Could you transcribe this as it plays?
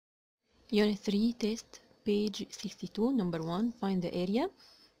Unit 3 test page 62 number 1 find the area.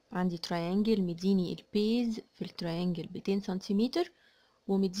 عندي triangle مديني البيز في التراينجل ب 10 سنتيمتر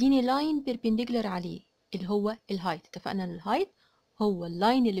ومديني لاين perpendicular عليه اللي هو الهايت. اتفقنا ان الهايت هو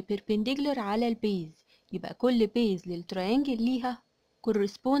اللاين اللي perpendicular على البيز، يبقى كل بيز للتراينجل ليها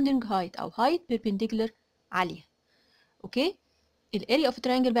corresponding height او height perpendicular عليها. اوكي، الاريا اوف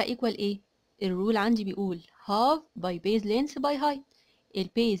triangle بقى equal ايه؟ الرول عندي بيقول half by base length by height.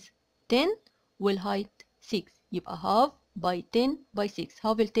 البيز 10 والهايت 6، يبقى half by 10 by 6.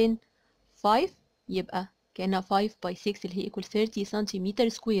 half ال 10 5، يبقى كأنها 5 by 6 اللي هي equal 30 سنتيمتر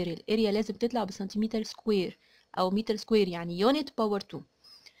سكوير. الاريا لازم تطلع بسنتيمتر سكوير او متر سكوير، يعني unit باور 2.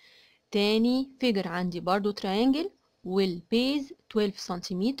 تاني فيجر عندي برضو triangle والبيز 12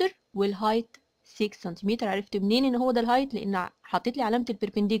 سنتيمتر والهايت 6 سنتيمتر. عرفت منين ان هو ده الهايت؟ لان حطيت لي علامه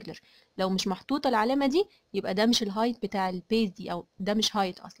البربنديكولر. لو مش محطوطه العلامه دي يبقى ده مش الهايت بتاع البيز دي، او ده مش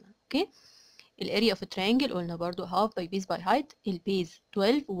هايت اصلا. اوكي، الاريا اوف التريانجل قلنا برضو half by base by height. البيز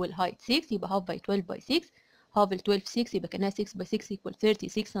 12 والهايت 6، يبقى half by 12 by 6. half ال 12 6، يبقى كانها 6 by 6 equal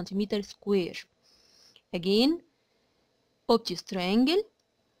 36 سنتيمتر سكوير. again obtuse triangle.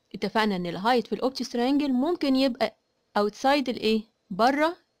 اتفقنا ان الهايت في الاوبتيوس تريانجل ممكن يبقى outside الايه؟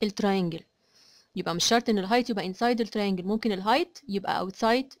 بره التريانجل. يبقى مش شرط ان الهايت يبقى inside التريانجل، ممكن الهايت يبقى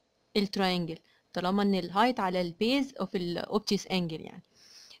outside التريانجل طالما ان الهايت على البيز اوف الاوبتيوس انجل يعني.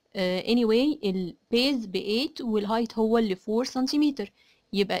 anyway البيز ب 8 والهايت هو اللي 4 سنتيمتر،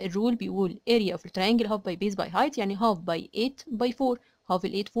 يبقى الرول بيقول area of التريانجل half by base by height، يعني half by 8 by 4. half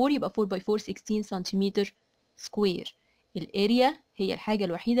ال 8 4، يبقى 4 by 4 16 سنتيمتر سكوير. الاريا هي الحاجة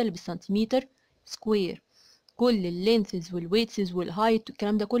الوحيدة اللي بالسنتيمتر سكوير. كل اللينثز والويتسز والهايت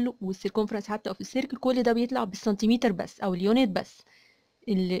والكلام ده كله والسيركمفرنس حتى او في السيركل كل ده بيطلع بالسنتيمتر بس او اليونت بس.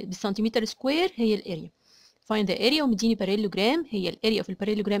 اللي بالسنتيمتر سكوير هي الاريا. find the area ومديني parallelogram. هي الاريا في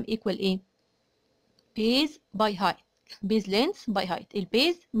الباراليلوجرام equal ايه؟ base by height. base length by height.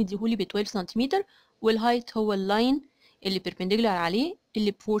 البيز مديهولي ب 12 سنتيمتر والهايت هو اللاين اللي perpendicular عليه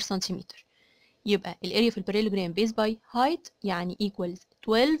اللي ب 4 سنتيمتر. يبقى الاريا في الباراليلوجرام base by height يعني equals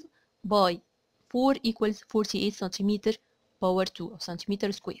 12 by 4 equals 48 سنتيمتر باور 2 أو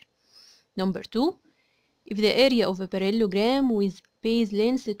سنتيمتر سكوير. Number 2, if the area of a parallelogram with base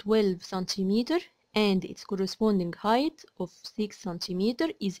length 12 centimeter and its corresponding height of 6 centimeter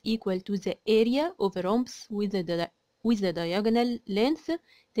is equal to the area of a rhombus with the diagonal length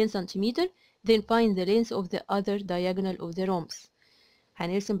 10 centimeter, then find the length of the other diagonal of the rhombus.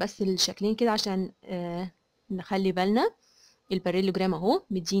 هنرسم بس الشكلين كده عشان نخلي بالنا. الباراليلوجرام اهو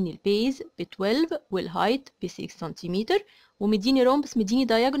مديني البيز ب 12 والهايت ب 6 سنتيمتر ومديني رومبس، مديني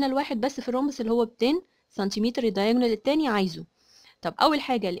دايجونال واحد بس في الرومبس اللي هو ب 10 سنتيمتر، الدايجونال التاني عايزه. طب اول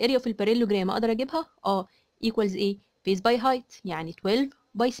حاجه الاريا في الباراليلوجرام اقدر اجيبها ايكوالز ايه؟ بيز باي هايت يعني 12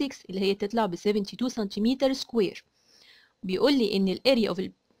 باي 6 اللي هي تطلع ب 72 سنتيمتر سكوير. بيقول لي ان الاريا اوف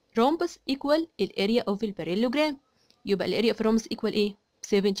الرومبس ايكوال الاريا اوف الباراليلوجرام، يبقى الاريا في الرومبس ايكوال ايه؟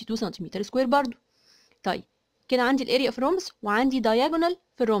 72 سنتيمتر سكوير برضو. طيب كده عندي الاريا اوف رومبس وعندي دايجونال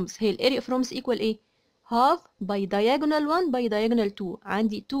في الرومبس. هي الاريا اوف رومبس ايكوال ايه؟ half by diagonal 1 by diagonal 2.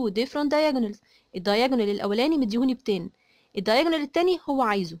 عندي 2 different diagonals. الدايجونال الاولاني مديهوني ب 10، الدايجونال التاني هو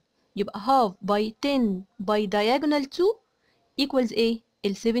عايزه، يبقى half by 10 by diagonal 2 equals ايه؟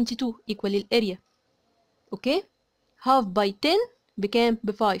 ال 72 equal الاريا. اوكي، half by 10 بكام؟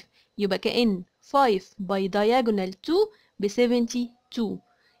 ب 5، يبقى كأن 5 by diagonal 2 ب 72،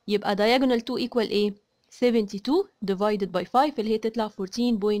 يبقى diagonal 2 equal ايه؟ 72 divided by 5 اللي هي تطلع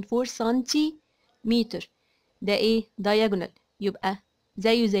 14.4 سنتيمتر. ده ايه؟ diagonal. يبقى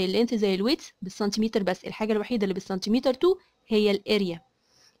زيه زي اللينث زي الويدث بالسنتيمتر بس، الحاجة الوحيدة اللي بالسنتيمتر 2 هي الاريا.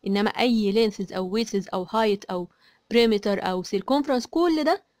 انما اي لينثز او ويدثز او هايت او بريمتر او سيركمفرنس كل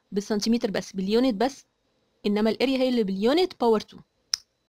ده بالسنتيمتر بس، باليونت بس، انما الاريا هي اللي باليونت باور 2.